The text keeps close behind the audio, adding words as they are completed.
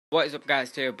What is up, guys?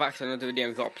 Today we're back to another video.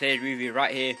 We've got a player review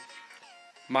right here,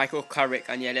 Michael Carrick,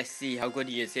 and yeah, let's see how good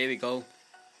he is. Here we go.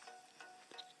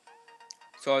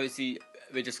 So obviously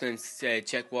we're just going to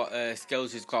check what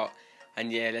skills he's got,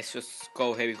 and yeah, let's just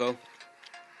go. Here we go.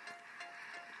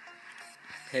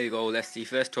 Here we go. Let's see.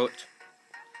 First touch.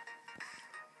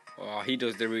 Oh, he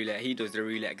does the roulette. He does the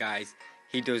roulette, guys.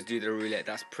 He does do the roulette.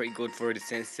 That's pretty good for a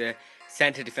centre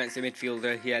defensive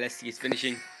midfielder. Yeah, let's see his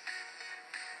finishing.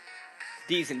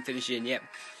 Decent finishing, yep.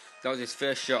 That was his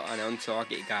first shot and on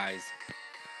target, guys.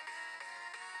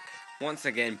 Once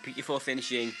again, beautiful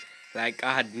finishing. Like,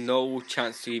 I had no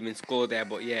chance to even score there,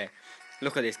 but yeah,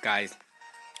 look at this, guys.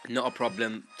 Not a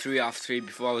problem. 3 out of 3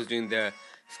 before I was doing the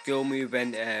skill move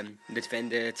and the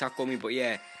defender tackled me, but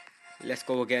yeah, let's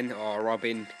go again. Oh,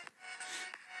 Robin.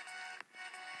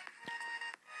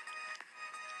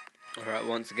 Alright,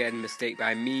 once again, mistake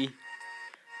by me.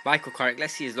 Michael Carrick,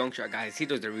 let's see his long shot, guys. He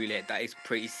does the roulette. That is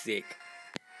pretty sick.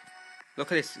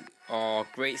 Look at this. Oh,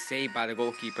 great save by the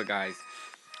goalkeeper, guys.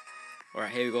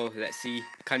 Alright, here we go. Let's see.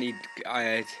 Can he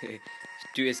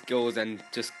do his skills and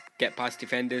just get past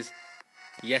defenders?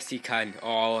 Yes, he can.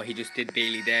 Oh, he just did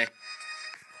Bailey there.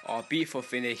 Oh, beautiful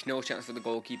finish. No chance for the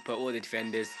goalkeeper or the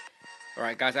defenders.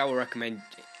 Alright, guys, I will recommend,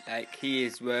 like, he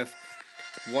is worth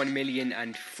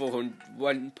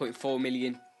 1.4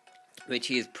 million, which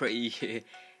he is pretty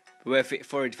worth it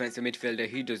for a defensive midfielder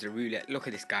who does a roulette. Look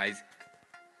at this, guys.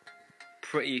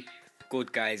 Pretty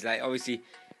good, guys. Like, obviously,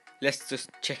 let's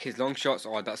just check his long shots.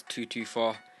 Oh, that's too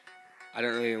far. I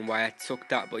don't know even why I took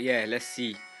that, but yeah, let's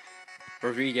see.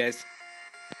 Rodriguez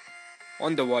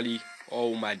on the volley.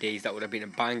 Oh my days, that would have been a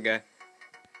banger.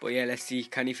 But yeah, let's see.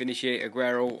 Can he finish it?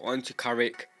 Aguero onto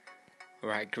Carrick.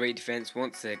 Alright, great defense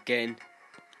once again.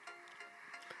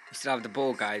 We still have the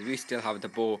ball, guys. We still have the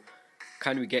ball.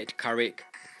 Can we get to Carrick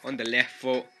on the left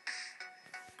foot?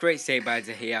 Great save by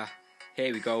Zahia.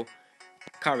 Here we go.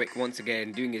 Carrick once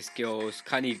again doing his skills.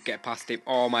 Can he get past him?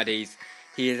 Oh my days.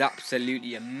 He is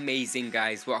absolutely amazing,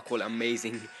 guys. What I call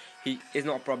amazing. He is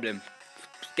not a problem.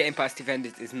 Getting past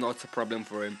defenders is not a problem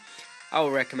for him. I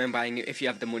would recommend buying it if you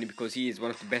have the money, because he is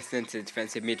one of the best centre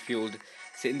defensive midfield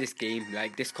in this game.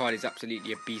 Like, this card is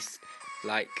absolutely a beast.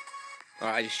 Like,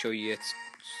 alright, I just show you its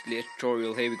little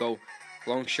tutorial. Here we go.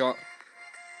 Long shot.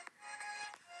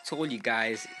 Told you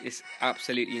guys, it's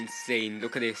absolutely insane.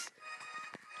 Look at this.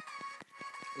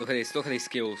 Look at this. Look at his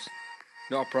skills.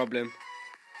 Not a problem.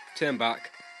 Turn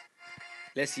back.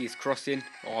 Let's see his crossing.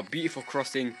 Oh, beautiful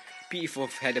crossing. Beautiful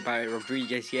header by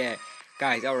Rodriguez. Yeah,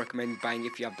 guys, I would recommend buying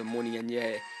if you have the money. And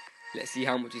yeah, let's see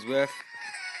how much he's worth.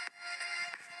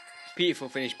 Beautiful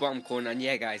finish, bottom corner. And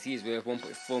yeah, guys, he is worth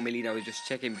 1.4 million. I was just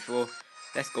checking before.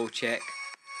 Let's go check.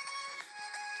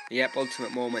 Yep,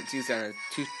 ultimate moment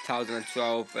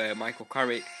 2012. Michael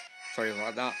Carrick. Sorry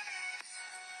about that.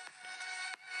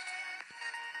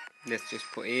 Let's just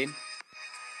put in.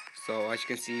 So as you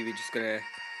can see, we're just gonna.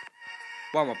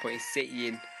 What am I putting? City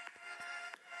in.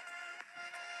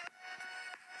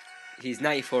 He's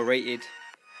 94 rated.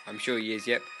 I'm sure he is.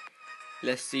 Yep.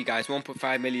 Let's see, guys.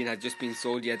 1.5 million has just been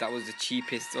sold. Yeah, that was the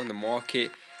cheapest on the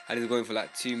market. And it's going for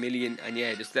like 2 million. And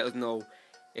yeah, just let us know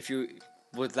if you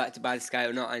would like to buy this guy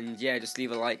or not. And yeah, just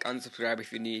leave a like and subscribe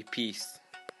if you need. Peace.